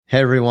Hey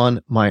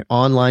everyone, my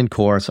online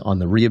course on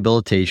the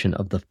rehabilitation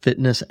of the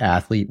fitness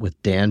athlete with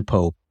Dan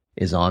Pope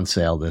is on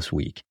sale this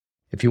week.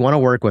 If you want to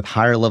work with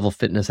higher level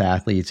fitness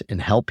athletes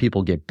and help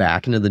people get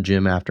back into the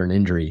gym after an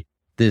injury,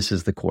 this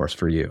is the course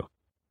for you.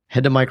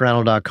 Head to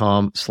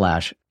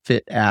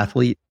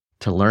MikeReinold.com/fitathlete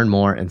to learn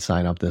more and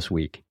sign up this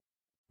week.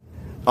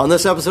 On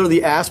this episode of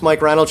the Ask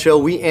Mike Reinold Show,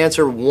 we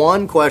answer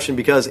one question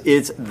because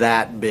it's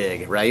that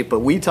big, right? But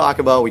we kind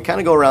of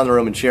go around the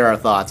room and share our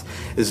thoughts,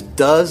 is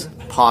does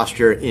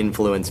posture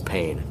influence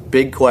pain?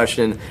 Big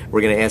question.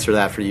 We're going to answer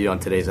that for you on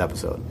today's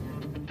episode.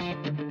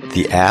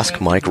 The Ask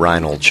Mike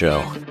Reinold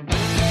Show.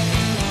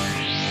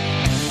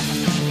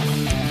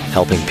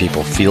 Helping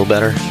people feel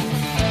better,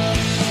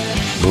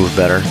 move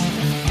better,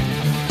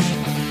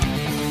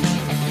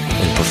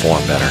 and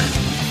perform better.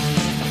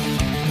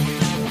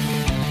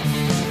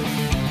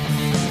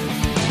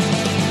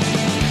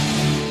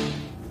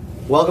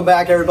 Welcome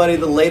back, everybody, to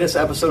the latest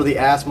episode of the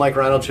Ask Mike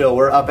Reinold Show.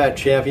 We're up at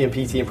Champion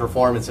PT and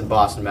Performance in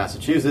Boston,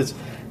 Massachusetts.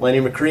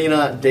 Lenny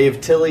Macrina, Dave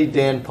Tilley,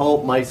 Dan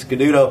Pope, Mike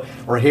Scaduto.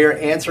 We're here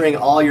answering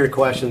all your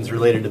questions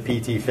related to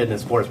PT,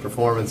 fitness, sports,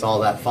 performance,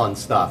 all that fun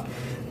stuff.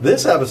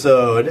 This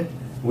episode,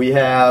 we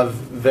have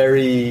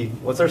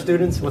what's our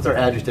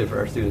adjective for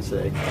our students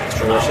today?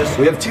 Astrolicious.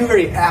 We have two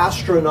very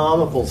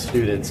astronomical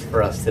students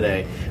for us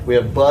today. We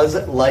have Buzz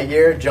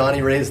Lightyear,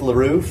 Johnny Reyes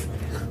LaRoof,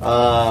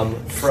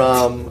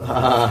 from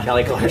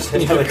Kelly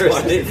Clarkson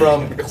University.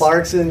 From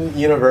Clarkson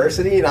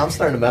University, and I'm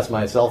starting to mess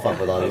myself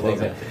up with all these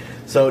things.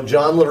 So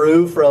John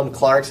LaRue from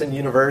Clarkson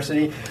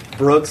University,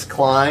 Brooks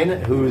Klein,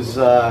 who's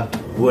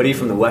Woody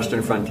from the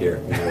Western Frontier.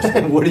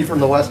 Woody from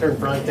the Western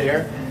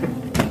Frontier.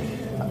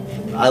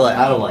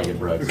 I don't like it,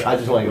 Brooks. I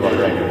just want to go on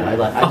record. I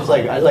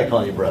like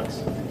calling you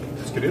Brooks.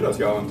 Scaduto's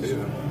got one too.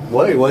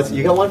 What?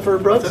 You got one for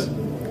Brooks?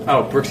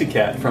 Oh, Brooksy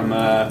Cat from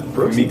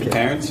Meet the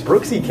Parents.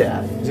 Brooksy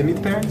Cat. Is it Meet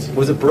the Parents?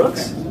 Was it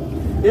Brooks?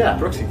 Yeah.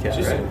 Brooksy Cat,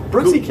 right?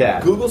 Brooksy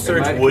Cat. Google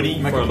search Woody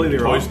from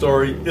Toy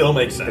Story. It'll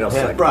make sense.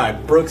 Yeah, right,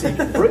 Brooksy.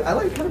 I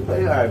like kind of. All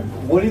right,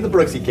 Woody the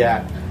Brooksy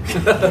Cat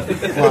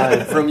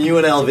from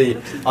UNLV.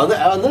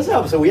 On this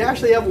episode, we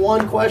actually have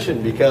one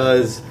question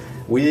because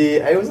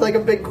it was like a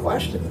big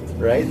question,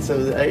 right?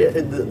 So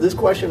this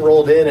question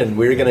rolled in, and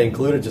we were going to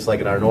include it just like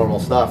in our normal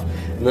stuff.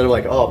 And then I'm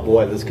like, oh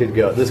boy, this could be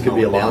a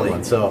long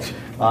one. So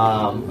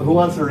who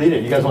wants to read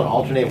it? You guys want to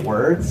alternate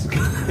words?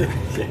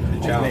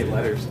 Alternate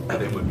letters.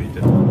 It would be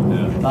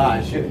different.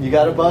 Yeah. You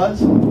got it,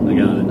 Buzz? I got it.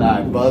 All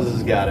right, Buzz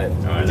has got it.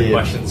 All right, the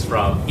question's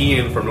from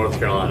Ian from North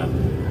Carolina.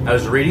 I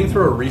was reading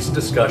through a recent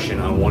discussion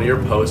on one of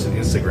your posts on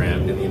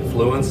Instagram and the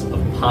influence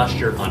of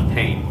posture on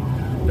pain.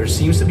 There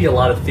seems to be a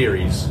lot of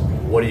theories.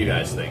 What do you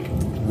guys think?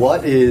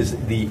 What is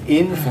the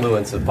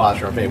influence of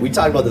posture on pain? We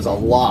talked about this a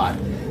lot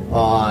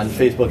on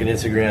Facebook and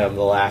Instagram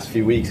the last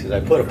few weeks because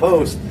I put a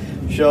post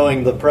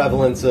showing the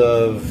prevalence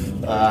of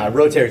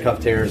rotator cuff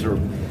tears or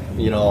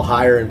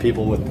higher in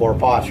people with poor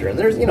posture. And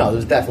there's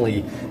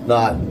definitely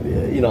not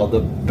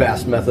the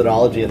best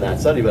methodology in that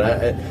study,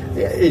 but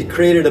it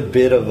created a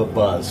bit of a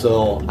buzz.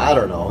 So I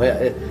don't know.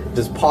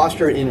 Does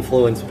posture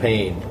influence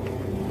pain?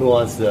 Who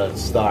wants to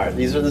start?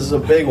 This is a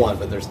big one,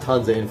 but there's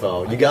tons of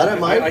info. You got it,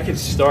 Mike? I can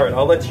start.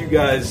 I'll let you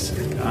guys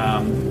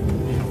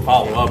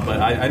follow up. But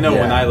I know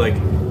when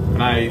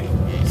I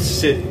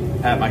sit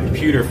at my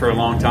computer for a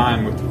long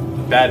time with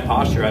bad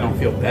posture, I don't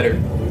feel better.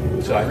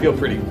 So I feel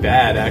pretty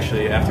bad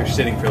actually after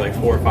sitting for like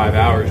 4 or 5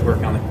 hours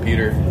working on the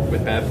computer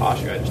with bad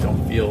posture. I just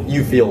don't feel.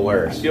 You feel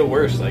worse. I feel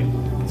worse. So I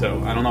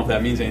don't know if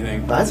that means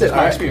anything. That's it.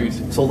 My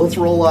experience. So let's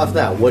roll off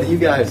that. What do you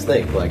guys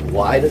think? Like,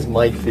 why does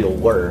Mike feel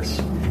worse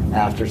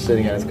after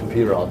sitting at his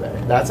computer all day?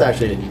 That's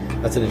an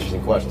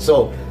interesting question.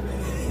 So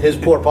his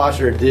poor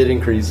posture did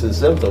increase his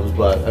symptoms,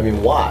 but I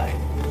mean, why?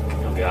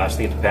 Oh gosh, I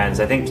think it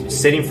depends. I think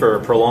sitting for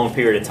a prolonged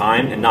period of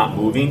time and not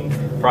moving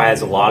probably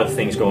has a lot of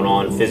things going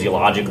on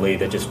physiologically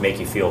that just make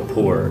you feel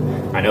poor.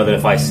 I know that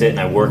if I sit and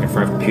I work in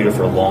front of a computer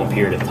for a long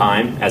period of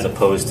time, as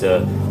opposed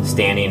to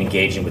standing and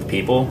engaging with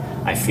people,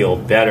 I feel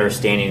better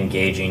standing,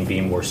 engaging,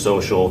 being more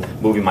social,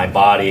 moving my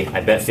body. I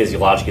bet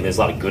physiologically there's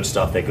a lot of good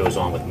stuff that goes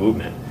on with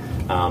movement.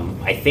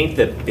 I think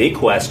the big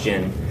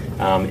question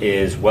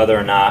is whether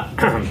or not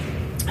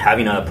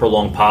having a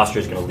prolonged posture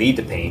is going to lead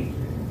to pain,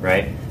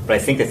 right? But I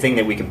think the thing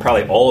that we can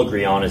probably all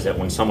agree on is that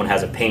when someone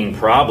has a pain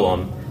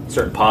problem,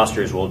 certain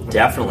postures will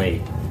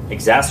definitely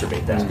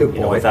exacerbate that,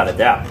 without a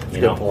doubt.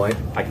 Good point.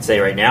 I can say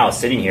right now,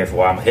 sitting here for a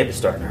while, my hip is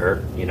starting to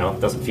hurt. It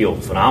doesn't feel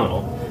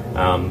phenomenal.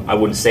 I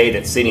wouldn't say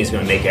that sitting is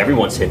going to make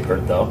everyone's hip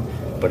hurt, though,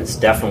 but it's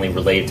definitely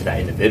related to that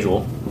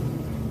individual.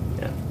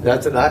 I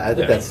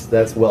think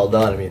that's well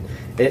done. I mean,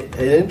 an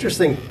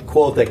interesting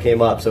quote that came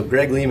up. So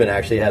Greg Lehman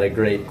actually had a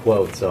great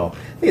quote. So I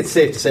think it's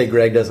safe to say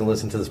Greg doesn't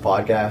listen to this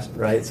podcast,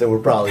 right? So we're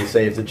probably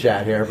safe to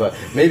chat here, but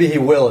maybe he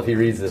will if he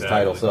reads this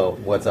title. So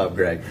what's up,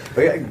 Greg?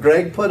 But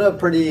Greg put a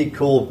pretty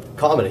cool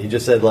comment. He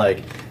just said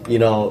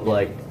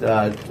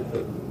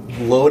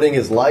loading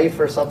is life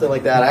or something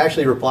like that. I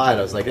actually replied.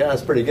 I was like, yeah,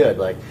 that's pretty good.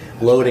 Like,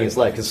 loading is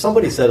life. Because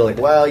somebody said,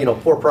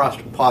 poor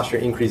posture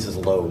increases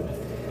load.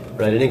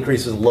 Right? It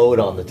increases load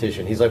on the tissue.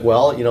 And he's like,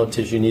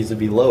 tissue needs to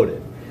be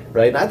loaded.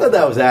 right? And I thought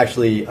that was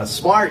actually a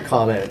smart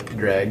comment,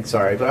 Greg,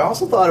 sorry, but I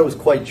also thought it was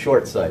quite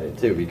short-sighted,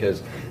 too,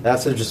 because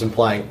that's just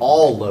implying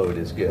all load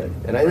is good.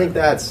 And I think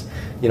that's,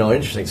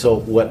 interesting. So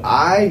what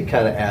I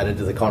kind of added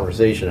to the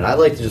conversation, and I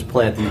like to just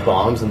plant these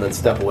bombs and then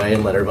step away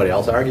and let everybody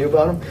else argue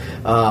about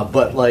them,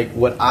 but like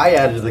what I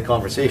added to the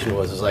conversation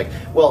was like,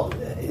 well,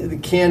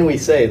 can we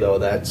say, though,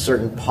 that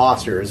certain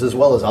postures, as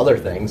well as other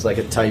things, like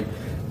a type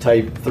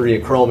 3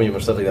 of chromium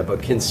or something like that,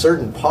 but can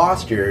certain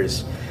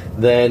postures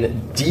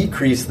then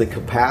decrease the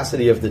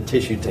capacity of the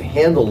tissue to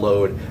handle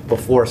load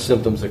before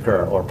symptoms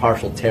occur, or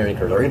partial tearing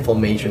occurs, or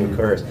inflammation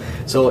occurs?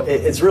 So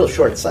it's real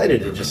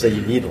short-sighted to just say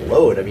you need a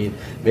load. I mean,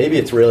 maybe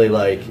it's really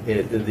like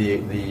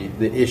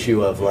the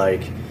issue of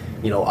like,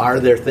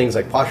 are there things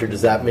like posture,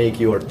 does that make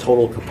your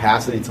total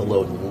capacity to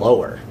load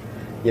lower?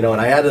 And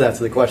I added that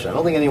to the question. I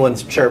don't think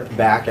anyone's chirped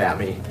back at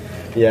me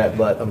yet,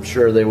 but I'm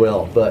sure they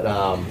will. But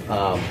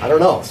I don't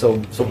know. So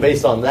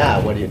based on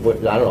that, I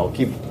don't know.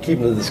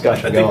 Keeping the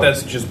discussion going. I think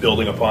that's just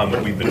building upon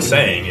what we've been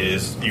saying.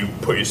 Is you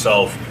put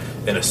yourself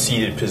in a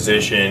seated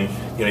position.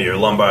 Your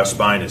lumbar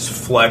spine is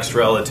flexed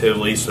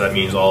relatively, so that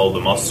means all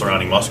the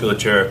surrounding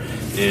musculature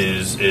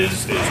is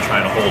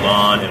trying to hold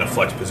on in a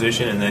flexed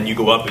position. And then you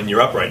go up and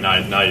you're upright.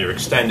 Now you're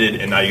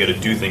extended, and now you got to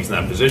do things in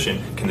that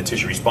position. Can the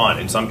tissue respond?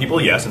 And some people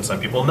yes, and some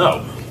people no.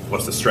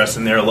 What's the stress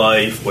in their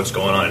life? What's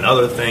going on in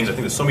other things? I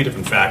think there's so many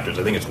different factors.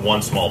 I think it's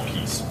one small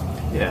piece.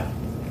 Yeah.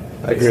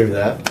 I agree with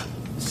that.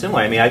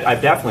 Similar. I mean, I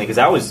definitely, because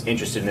I was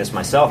interested in this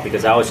myself,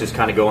 because I was just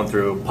kind of going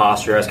through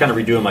posture. I was kind of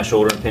redoing my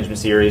shoulder impingement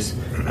series,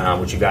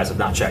 which you guys have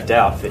not checked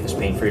out,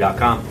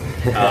 fitnesspainfree.com.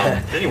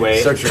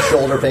 Anyway. Search your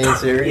shoulder pain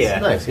series. Yeah.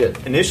 Nice, good.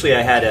 Initially,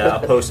 I had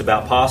a post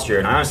about posture,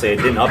 and honestly, I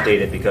didn't update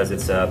it because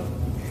it's the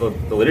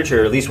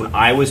literature, at least when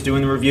I was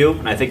doing the review,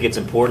 and I think it's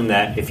important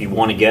that if you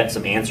want to get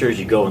some answers,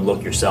 you go and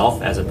look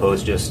yourself as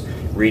opposed to just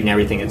reading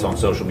everything that's on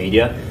social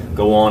media.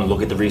 Go on,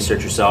 look at the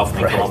research yourself,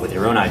 and then come up with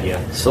your own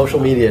idea. Social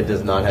media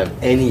does not have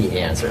any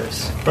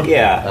answers.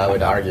 Yeah. I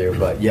would argue,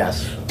 but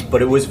yes.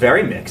 But it was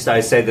very mixed.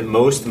 I say that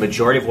the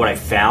majority of what I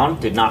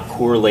found did not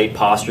correlate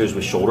postures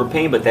with shoulder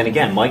pain. But then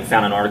again, Mike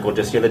found an article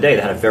just the other day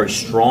that had a very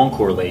strong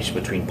correlation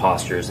between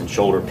postures and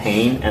shoulder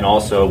pain, and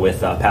also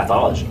with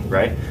pathology,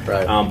 right?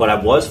 Right. But I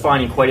was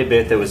finding quite a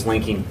bit that was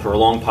linking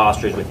prolonged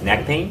postures with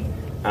neck pain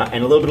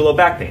and a little bit of low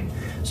back pain.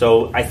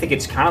 So I think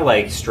it's kind of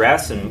like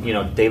stress, and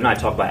Dave and I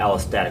talk about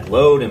allostatic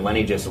load, and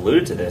Lenny just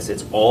alluded to this.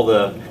 It's all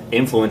the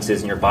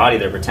influences in your body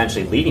that are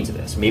potentially leading to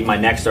this. Maybe my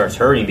neck starts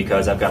hurting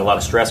because I've got a lot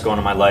of stress going on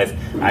in my life.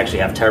 I actually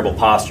have terrible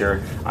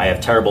posture. I have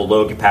terrible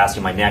load capacity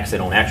in my neck because I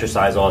don't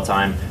exercise all the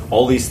time.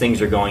 All these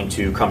things are going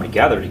to come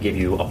together to give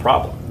you a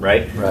problem,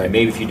 right? Right. And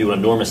maybe if you do an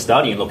enormous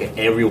study and look at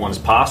everyone's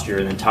posture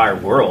in the entire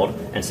world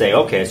and say,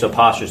 okay, so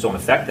postures don't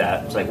affect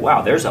that. It's like,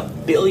 wow, there's a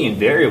billion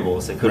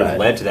variables that could have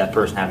led to that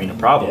person having a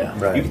problem. Yeah,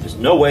 right. There's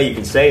no way you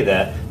can say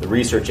that the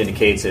research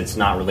indicates it's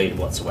not related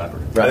whatsoever.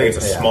 I think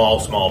it's a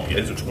small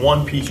piece. It's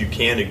one piece you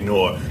can't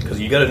ignore, because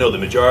you got to know the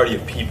majority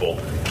of people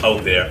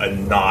out there are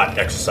not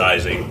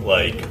exercising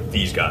like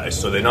these guys.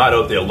 So they're not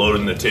out there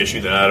loading the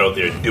tissue. They're not out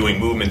there doing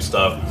movement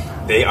stuff.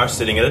 They are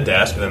sitting at a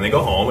desk, and then they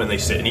go home and they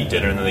sit and eat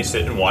dinner, and then they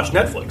sit and watch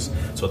Netflix.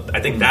 So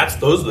I think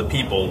those are the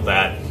people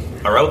that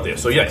are out there.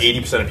 So yeah,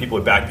 80% of people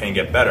with back pain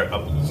get better.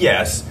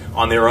 Yes,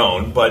 on their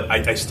own, but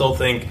I still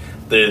think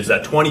there's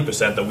that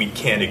 20% that we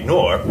can't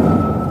ignore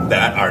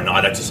that are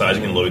not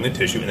exercising and loading the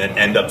tissue, and then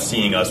end up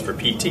seeing us for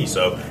PT.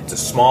 So it's a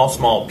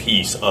small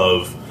piece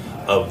of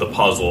the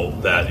puzzle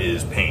that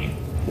is pain.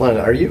 Len,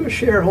 are you a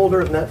shareholder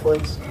of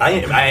Netflix? I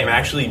am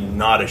actually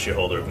not a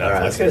shareholder of Netflix. All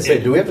right, I was going to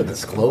say, do we have to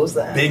disclose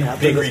that?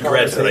 Big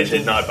regrets that I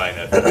did not buy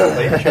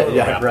Netflix.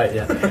 Yeah, right,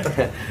 yeah.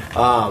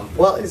 All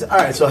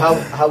right, so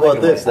how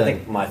about this then? I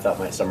think my thought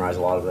might summarize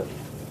a lot of it.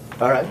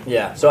 All right.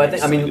 Yeah, so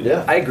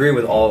I agree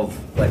with all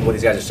of what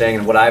these guys are saying,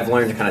 and what I've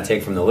learned to kind of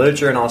take from the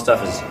literature and all this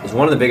stuff is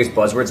one of the biggest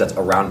buzzwords that's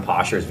around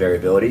posture is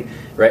variability,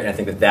 right? And I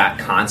think that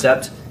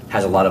concept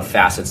has a lot of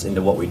facets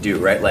into what we do,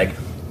 right? Like,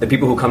 the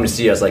people who come to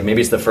see us, like,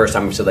 maybe it's the first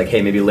time we've said, like,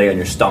 hey, maybe lay on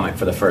your stomach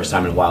for the first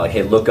time in a while. Like,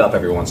 hey, look up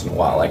every once in a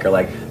while. Like, or,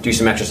 like, do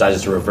some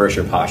exercises to reverse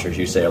your posture, as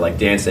you say, or, like,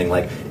 dancing.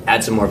 Like,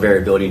 add some more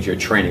variability into your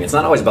training. It's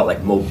not always about,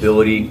 like,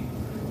 mobility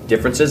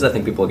differences. I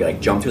think people get, like,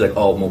 jump to, like,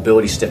 oh,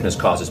 mobility stiffness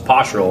causes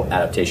postural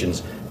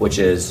adaptations, which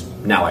is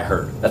now I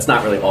heard. That's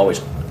not really always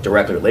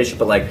directly related,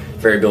 but, like,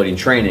 variability in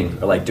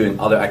training, or, like, doing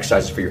other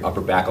exercises for your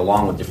upper back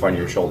along with the front of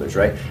your shoulders,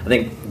 right? I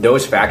think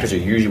those factors are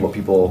usually what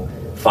people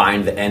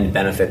find the end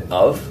benefit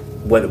of,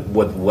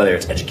 whether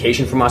it's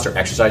education from us or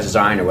exercise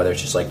design, or whether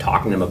it's just like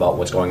talking to them about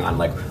what's going on.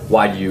 Like,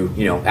 why do you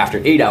after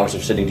 8 hours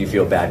of sitting, do you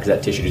feel bad because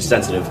that tissue is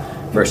sensitive,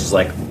 versus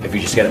like if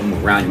you just get it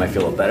move around, you might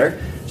feel a little better.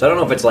 So I don't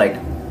know if it's like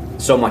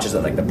so much as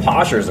that like the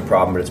posture is the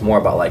problem, but it's more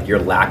about like your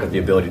lack of the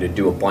ability to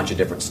do a bunch of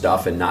different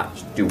stuff and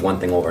not do one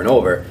thing over and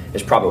over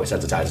is probably what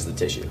sensitizes the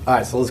tissue. All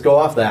right, so let's go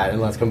off that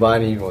and let's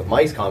combine it even with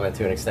Mike's comment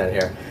to an extent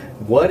here.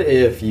 What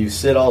if you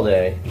sit all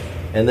day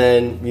and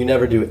then you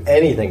never do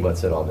anything but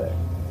sit all day?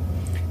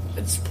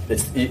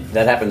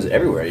 that happens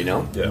everywhere, you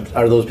know. Yeah.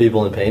 Are those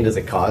people in pain? Does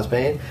it cause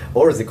pain?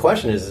 Or is the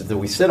question is do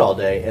we sit all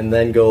day and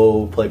then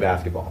go play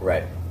basketball?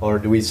 Right. Or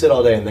do we sit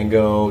all day and then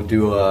go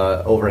do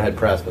a overhead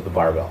press with a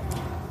barbell?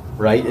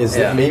 Right?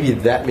 That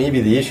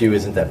maybe the issue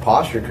isn't that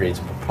posture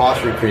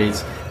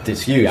creates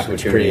disuse,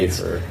 which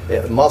creates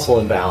muscle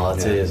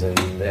imbalances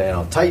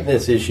and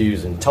tightness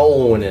issues and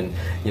tone, and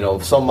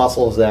some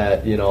muscles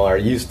that are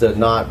used to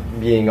not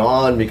being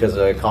on because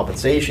of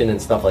compensation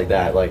and stuff like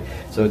that.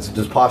 So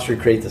does posture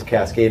create this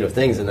cascade of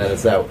things? And then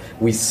it's that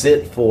we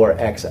sit for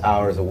X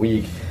hours a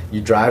week.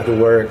 You drive to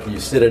work, you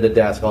sit at a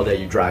desk all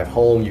day, you drive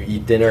home, you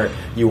eat dinner,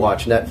 you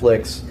watch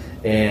Netflix,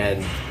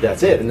 and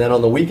that's it. And then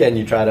on the weekend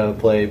you try to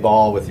play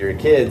ball with your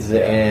kids,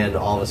 and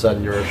all of a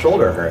sudden your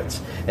shoulder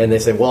hurts. And they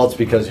say, well, it's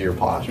because of your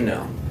posture.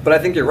 No. But I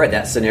think you're right.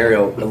 That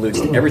scenario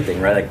alludes to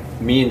everything, right?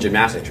 Like me in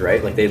gymnastics,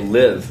 right? Like they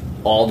live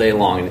all day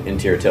long in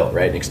anterior tilt,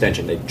 right? In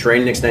extension. They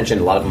train in extension.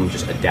 A lot of them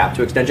just adapt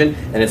to extension.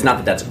 And it's not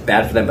that that's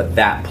bad for them, but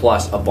that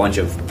plus a bunch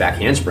of back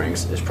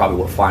handsprings is probably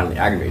what finally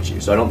aggravates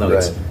you. So I don't know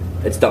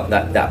it's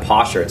that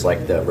posture. It's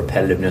like the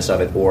repetitiveness of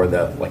it, or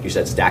the, like you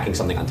said, stacking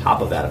something on top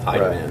of that of high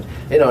demand.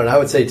 And I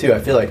would say too, I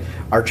feel like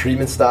our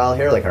treatment style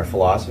here, like our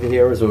philosophy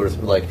here, is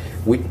like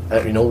we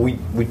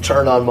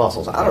turn on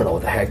muscles. I don't know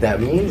what the heck that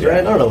means, right?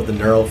 I don't know what the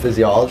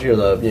neurophysiology or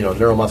the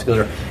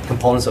neuromuscular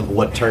components of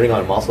what turning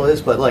on muscle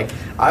is, but like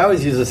I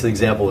always use this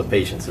example with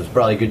patients. It's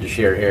probably good to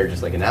share here,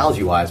 just like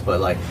analogy wise. But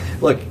like,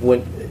 look,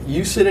 when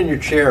you sit in your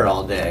chair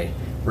all day,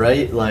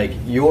 right? Like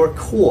your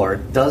core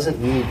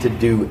doesn't need to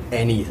do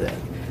anything.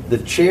 The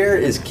chair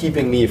is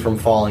keeping me from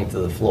falling to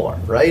the floor,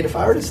 right? If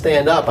I were to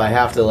stand up, I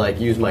have to like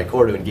use my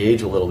core to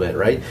engage a little bit,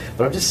 right?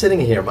 But I'm just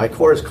sitting here. My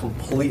core is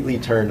completely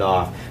turned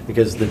off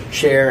because the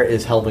chair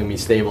is helping me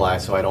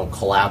stabilize so I don't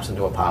collapse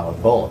into a pile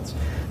of bones.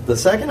 The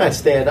second I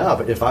stand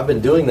up, if I've been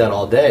doing that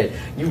all day,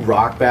 you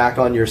rock back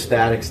on your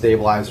static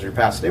stabilizer, your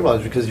passive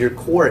stabilizer, because your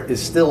core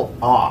is still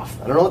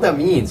off. I don't know what that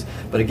means,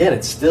 but again,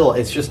 it's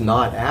just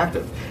not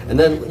active. And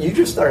then you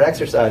just start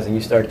exercising,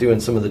 you start doing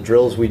some of the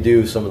drills we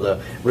do, some of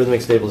the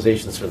rhythmic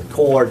stabilizations for the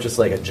core, just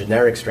like a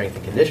generic strength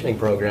and conditioning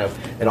program,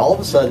 and all of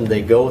a sudden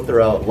they go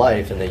throughout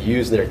life and they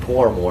use their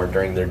core more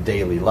during their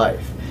daily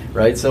life.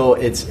 Right, so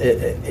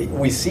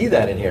we see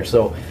that in here.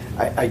 So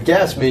I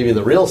guess maybe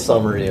the real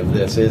summary of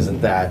this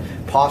isn't that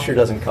posture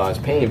doesn't cause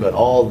pain, but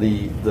all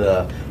the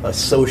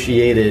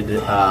associated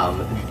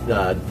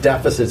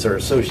deficits or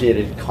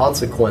associated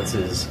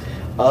consequences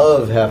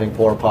of having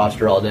poor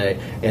posture all day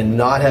and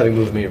not having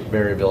movement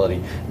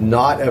variability,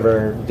 not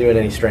ever doing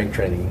any strength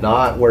training,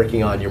 not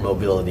working on your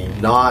mobility,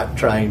 not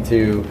trying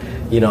to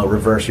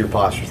reverse your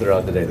posture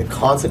throughout the day. The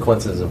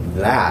consequences of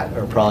that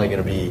are probably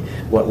going to be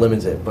what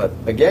limits it. But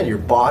again, your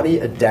body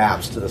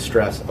adapts to the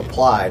stress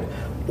applied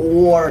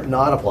or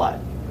not applied.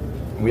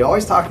 We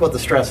always talk about the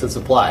stress that's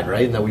applied,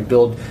 right? And that we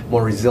build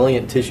more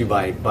resilient tissue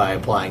by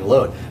applying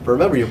load. But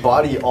remember, your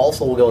body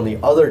also will go in the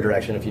other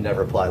direction if you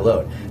never apply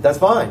load. That's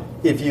fine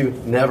if you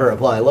never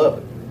apply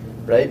load,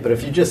 right? But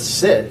if you just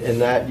sit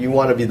and that you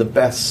want to be the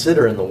best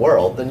sitter in the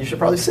world, then you should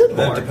probably sit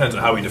more. That depends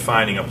on how we're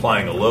defining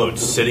applying a load.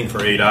 Sitting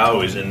for 8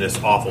 hours in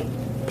this awful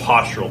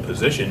postural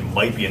position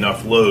might be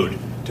enough load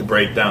to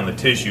break down the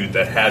tissue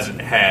that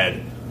hasn't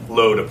had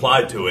load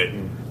applied to it,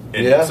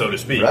 so to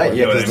speak. Right,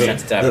 you know what I mean?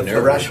 The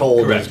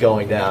threshold is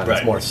going down. Right.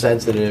 It's more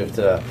sensitive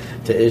to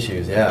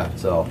issues,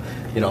 So,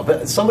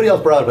 but somebody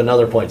else brought up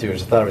another point too,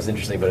 which I thought was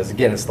interesting, but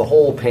it's the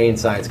whole pain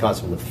science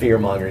concept, the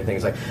fear-mongering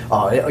things like,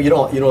 oh, you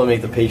don't want to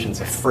make the patients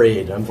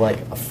afraid. And I'm like,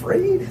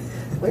 afraid?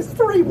 Like, is that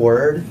the right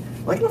word?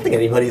 Like, I don't think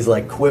anybody's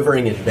like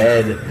quivering in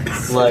bed,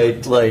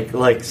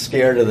 like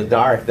scared of the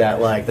dark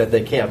that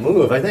they can't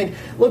move. I think,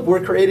 look,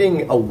 we're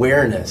creating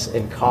awareness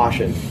and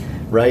caution,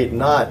 right?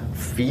 Not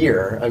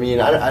fear. I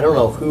mean, I don't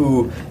know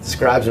who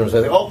describes it as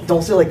like, oh,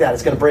 don't sit like that.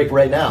 It's going to break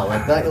right now.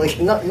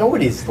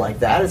 Nobody's like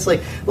that. It's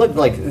like, look,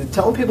 like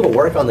telling people to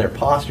work on their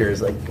posture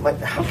is like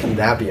how can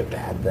that be a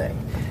bad thing?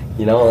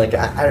 I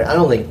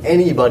don't think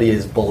anybody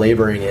is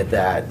belaboring it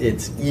that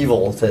it's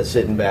evil to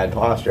sit in bad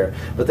posture,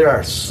 but there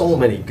are so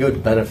many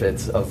good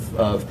benefits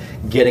of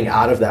getting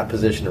out of that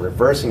position and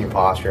reversing your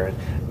posture and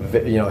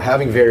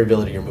having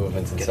variability in your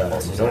movements and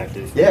such.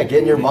 Yeah,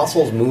 getting your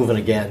muscles moving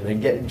again,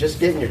 and getting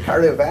your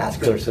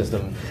cardiovascular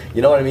system.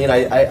 You know what I mean?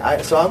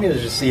 So I'm going to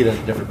just see it as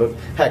different. But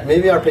heck,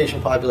 maybe our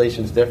patient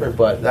population is different,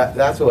 but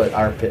that's what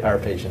our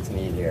patients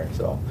need here.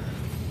 So,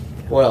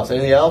 what else?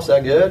 Anything else?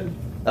 That good?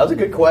 That was a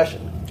good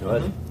question.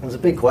 It was a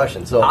big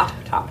question. So I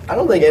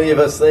don't think any of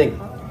us think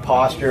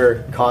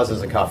posture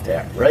causes a cuff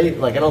tear, right?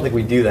 Like, I don't think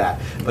we do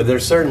that. But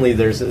there's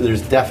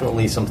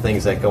definitely some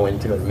things that go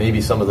into it. Maybe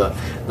some of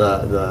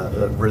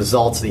the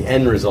results, the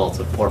end results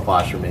of poor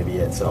posture may be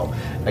it. So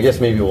I guess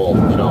maybe we'll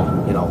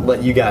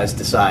let you guys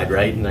decide,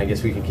 right? And I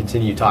guess we can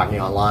continue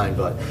talking online.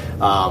 But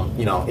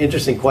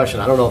interesting question.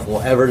 I don't know if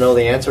we'll ever know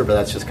the answer, but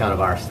that's just kind of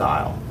our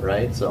style,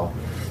 right? So.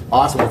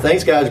 Awesome. Well,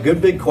 thanks, guys.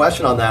 Good big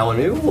question on that one.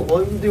 Maybe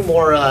we'll do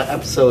more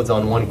episodes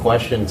on one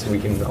question so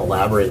we can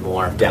elaborate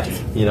more. Depth.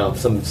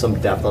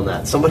 Some depth on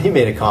that. Somebody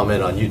made a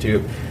comment on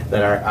YouTube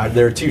that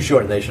they're too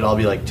short and they should all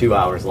be like 2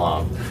 hours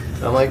long.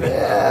 I'm like,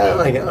 yeah,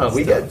 like, I don't know,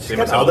 we got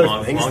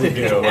other things to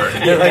do.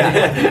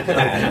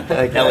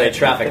 LA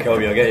traffic,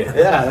 Kobe will get you.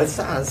 Yeah, that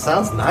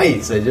sounds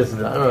nice. I don't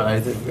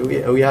know.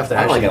 We have to.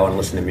 I don't like I want to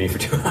listen to me for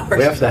 2 hours.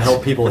 We have to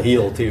help people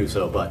heal too.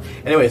 So, but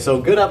anyway,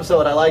 so good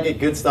episode. I like it.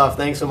 Good stuff.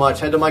 Thanks so much.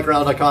 Head to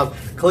MikeReinold.com.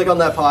 Click on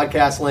that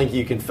podcast link.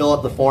 You can fill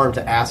up the form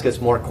to ask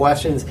us more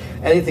questions.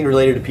 Anything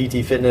related to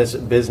PT, fitness,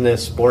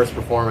 business, sports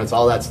performance,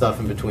 all that stuff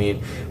in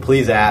between.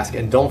 Please ask.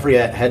 And don't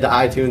forget, head to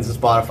iTunes and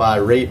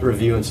Spotify, rate,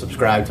 review, and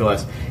subscribe to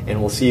us. And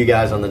we'll see you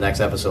guys on the next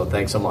episode.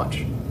 Thanks so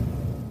much.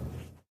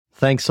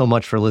 Thanks so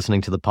much for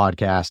listening to the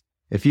podcast.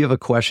 If you have a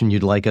question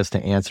you'd like us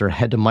to answer,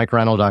 head to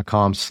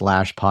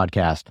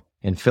MikeReinold.com/podcast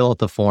and fill out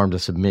the form to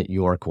submit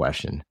your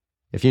question.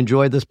 If you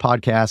enjoyed this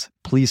podcast,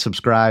 please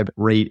subscribe,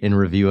 rate, and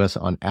review us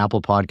on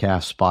Apple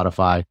Podcasts,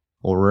 Spotify,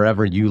 or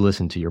wherever you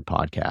listen to your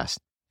podcast.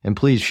 And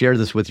please share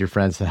this with your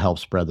friends to help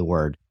spread the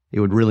word. It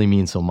would really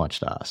mean so much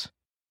to us.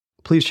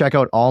 Please check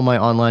out all my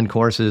online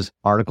courses,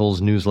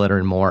 articles, newsletter,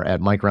 and more at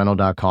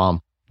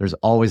MikeReinold.com. There's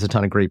always a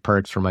ton of great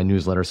perks for my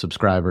newsletter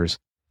subscribers.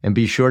 And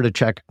be sure to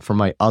check for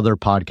my other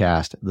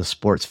podcast, the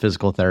Sports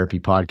Physical Therapy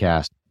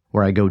Podcast,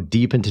 where I go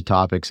deep into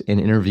topics and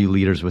interview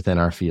leaders within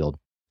our field.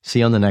 See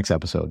you on the next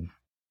episode.